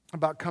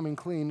about coming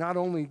clean, not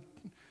only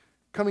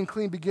coming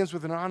clean begins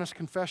with an honest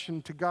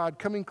confession to God.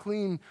 Coming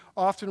clean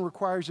often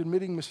requires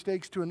admitting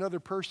mistakes to another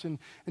person.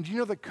 And do you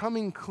know that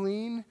coming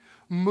clean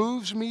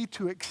moves me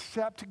to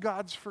accept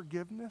God's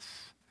forgiveness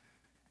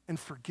and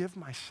forgive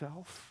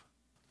myself?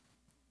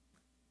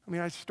 I mean,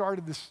 I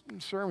started this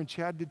sermon,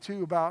 Chad did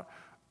too, about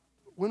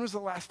when was the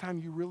last time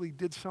you really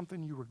did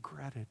something you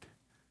regretted?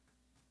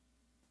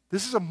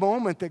 This is a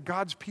moment that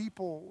God's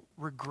people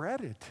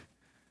regretted.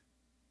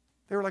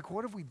 They were like,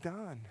 what have we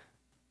done?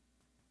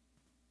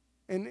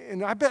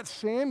 And I bet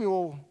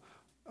Samuel,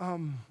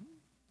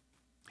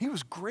 he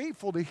was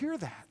grateful to hear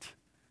that.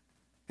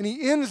 And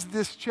he ends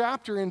this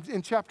chapter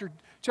in chapter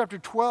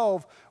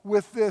 12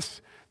 with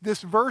this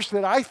verse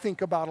that I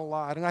think about a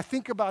lot. And I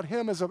think about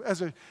him as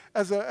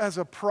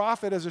a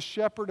prophet, as a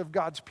shepherd of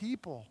God's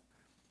people.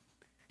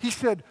 He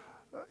said,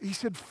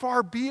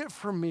 far be it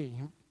from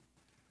me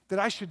that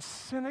I should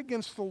sin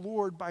against the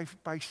Lord by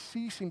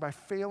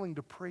failing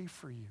to pray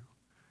for you.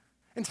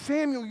 And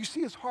Samuel, you see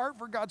his heart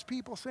for God's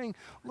people saying,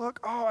 look,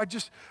 I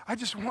just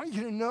want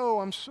you to know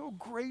I'm so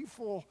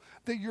grateful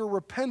that you're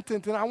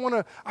repentant, and I want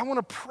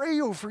to pray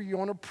over you. I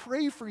want to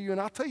pray for you.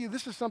 And I'll tell you,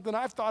 this is something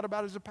I've thought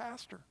about as a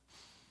pastor.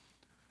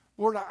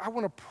 Lord, I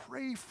want to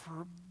pray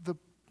for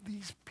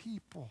these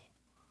people.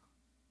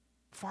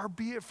 Far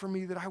be it from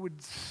me that I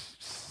would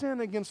sin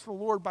against the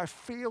Lord by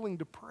failing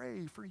to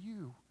pray for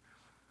you.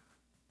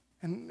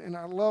 And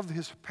I love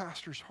his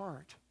pastor's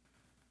heart.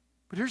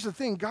 But here's the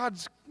thing,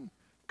 God's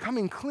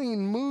coming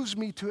clean moves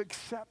me to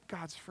accept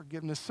God's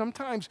forgiveness.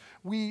 Sometimes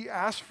we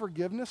ask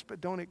forgiveness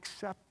but don't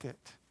accept it.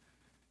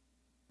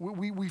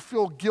 We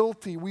feel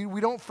guilty.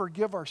 We don't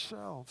forgive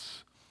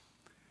ourselves.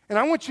 And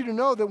I want you to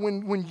know that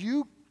when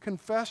you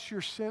confess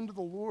your sin to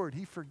the Lord,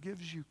 He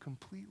forgives you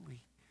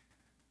completely.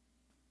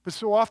 But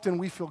so often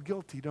we feel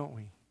guilty, don't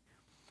we?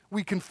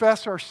 We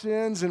confess our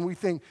sins and we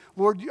think,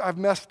 Lord, I've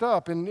messed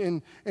up. But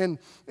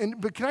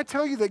can I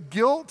tell you that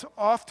guilt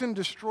often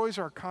destroys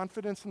our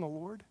confidence in the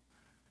Lord?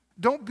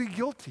 Don't be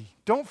guilty.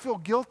 Don't feel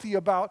guilty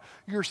about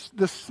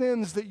the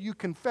sins that you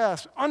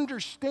confess.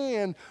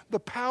 Understand the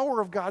power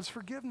of God's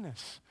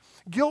forgiveness.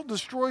 Guilt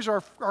destroys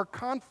our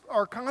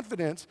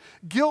confidence.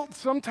 Guilt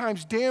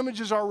sometimes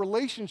damages our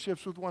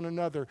relationships with one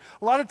another.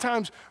 A lot of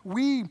times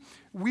we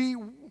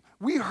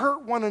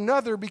hurt one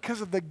another because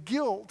of the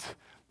guilt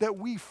that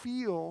we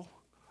feel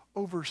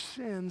over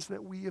sins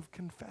that we have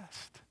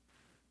confessed.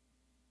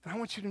 And I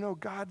want you to know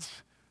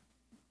God's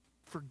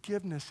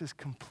forgiveness is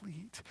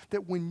complete.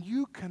 That when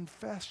you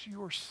confess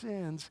your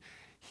sins,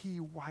 He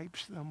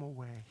wipes them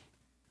away.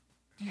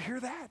 Do you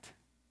hear that?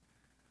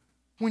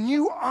 When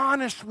you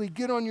honestly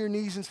get on your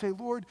knees and say,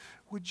 Lord,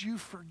 would you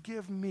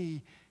forgive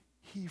me?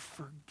 He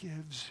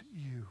forgives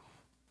you.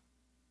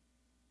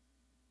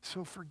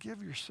 So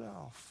forgive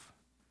yourself.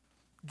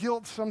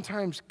 Guilt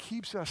sometimes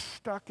keeps us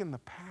stuck in the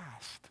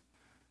past.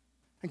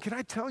 And can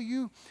I tell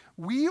you,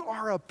 we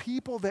are a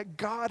people that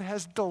God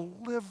has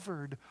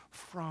delivered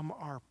from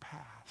our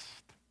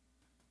past.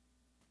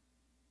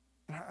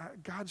 And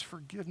God's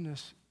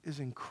forgiveness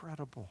is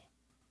incredible.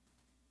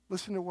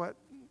 Listen to what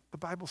the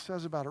Bible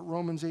says about it.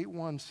 Romans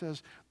 8:1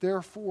 says,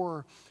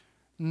 therefore,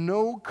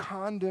 no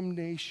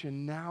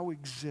condemnation now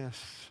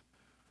exists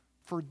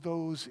for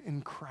those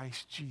in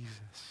Christ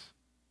Jesus.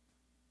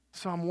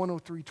 Psalm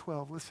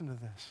 103:12, listen to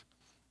this.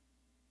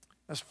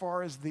 As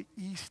far as the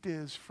east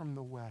is from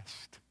the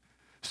west,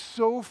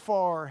 so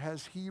far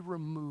has he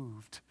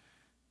removed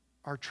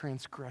our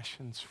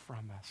transgressions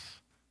from us.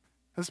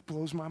 This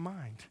blows my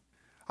mind.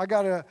 I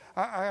got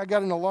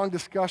in a long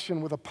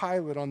discussion with a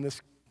pilot on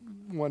this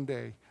one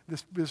day,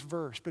 this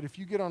verse. But if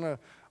you get on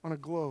a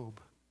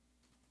globe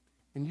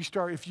and you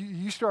start, if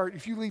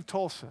you leave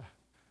Tulsa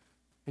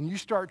and you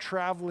start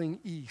traveling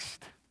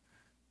east,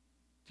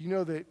 do you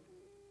know that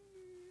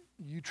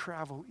you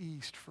travel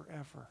east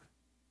forever?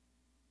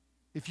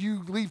 If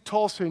you leave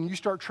Tulsa and you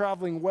start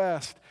traveling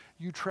west,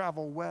 you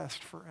travel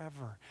west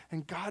forever.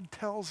 And God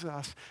tells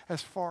us,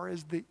 as far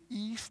as the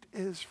east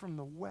is from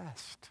the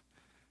west,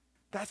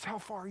 that's how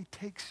far he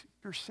takes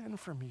your sin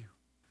from you.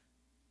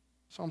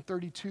 Psalm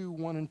 32,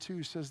 1 and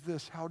 2 says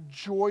this, how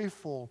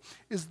joyful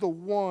is the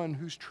one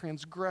whose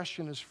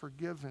transgression is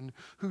forgiven,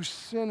 whose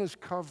sin is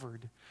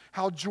covered.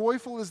 How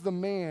joyful is the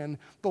man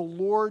the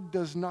Lord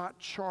does not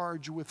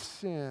charge with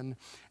sin,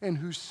 and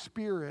whose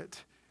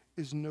spirit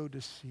is no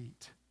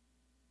deceit.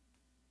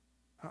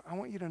 I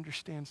want you to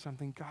understand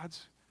something.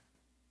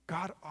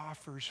 God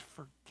offers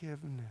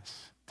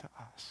forgiveness to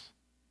us.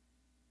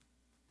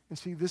 And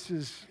see, this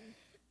is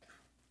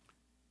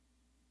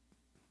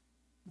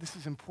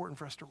important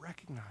for us to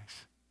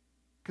recognize.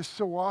 Because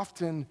so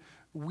often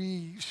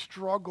we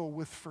struggle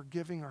with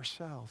forgiving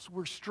ourselves.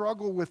 We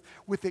struggle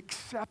with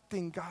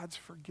accepting God's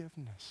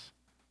forgiveness.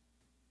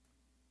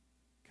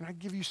 Can I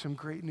give you some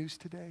great news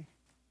today?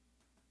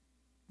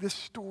 This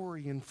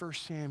story in 1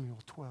 Samuel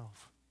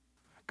 12.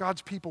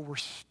 God's people were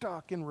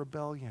stuck in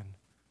rebellion.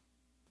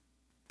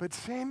 But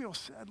Samuel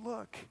said,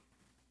 look,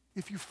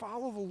 if you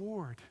follow the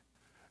Lord,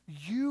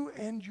 you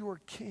and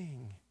your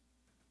king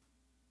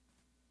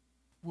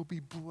will be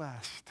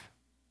blessed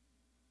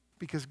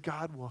because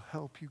God will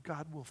help you.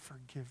 God will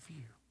forgive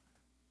you.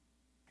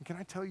 And can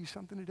I tell you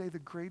something today? The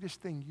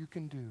greatest thing you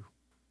can do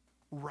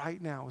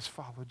right now is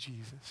follow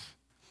Jesus.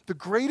 The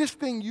greatest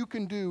thing you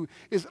can do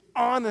is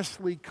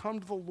honestly come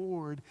to the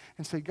Lord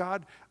and say,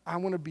 God, I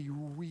want to be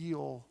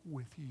real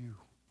with you.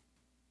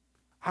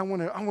 I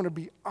want to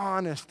be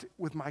honest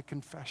with my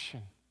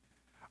confession.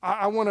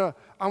 I want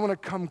to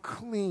come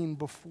clean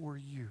before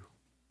you.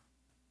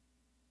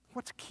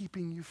 What's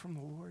keeping you from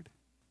the Lord?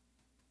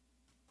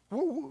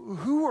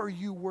 Who are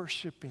you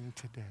worshiping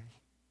today?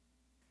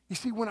 You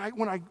see, when I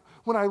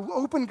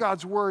open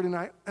God's word and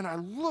I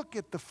look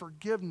at the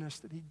forgiveness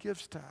that he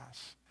gives to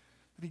us,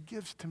 that he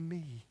gives to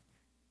me,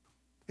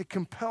 it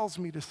compels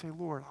me to say,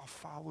 Lord, I'll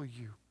follow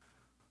you.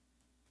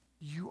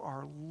 You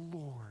are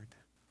Lord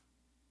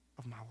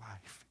of my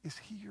life. Is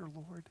he your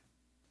Lord?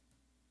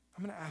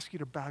 I'm going to ask you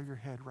to bow your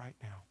head right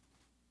now.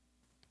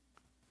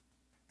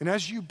 And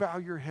as you bow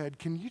your head,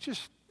 can you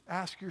just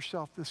ask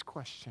yourself this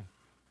question?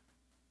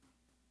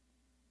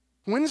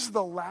 When's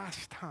the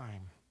last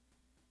time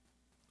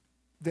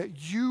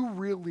that you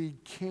really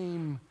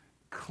came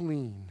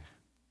clean?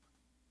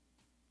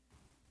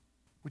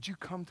 Would you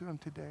come to him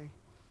today?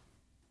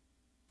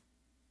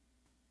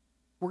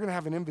 We're going to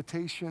have an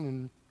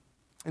invitation,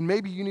 and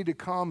maybe you need to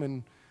come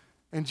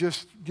and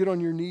just get on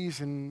your knees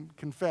and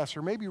confess,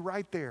 or maybe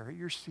right there at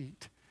your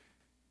seat,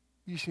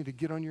 you just need to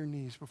get on your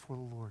knees before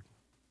the Lord.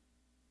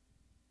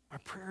 My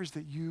prayer is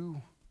that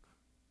you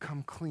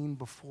come clean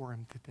before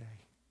him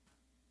today.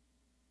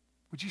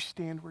 Would you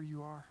stand where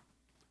you are?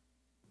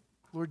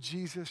 Lord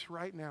Jesus,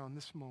 right now in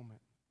this moment,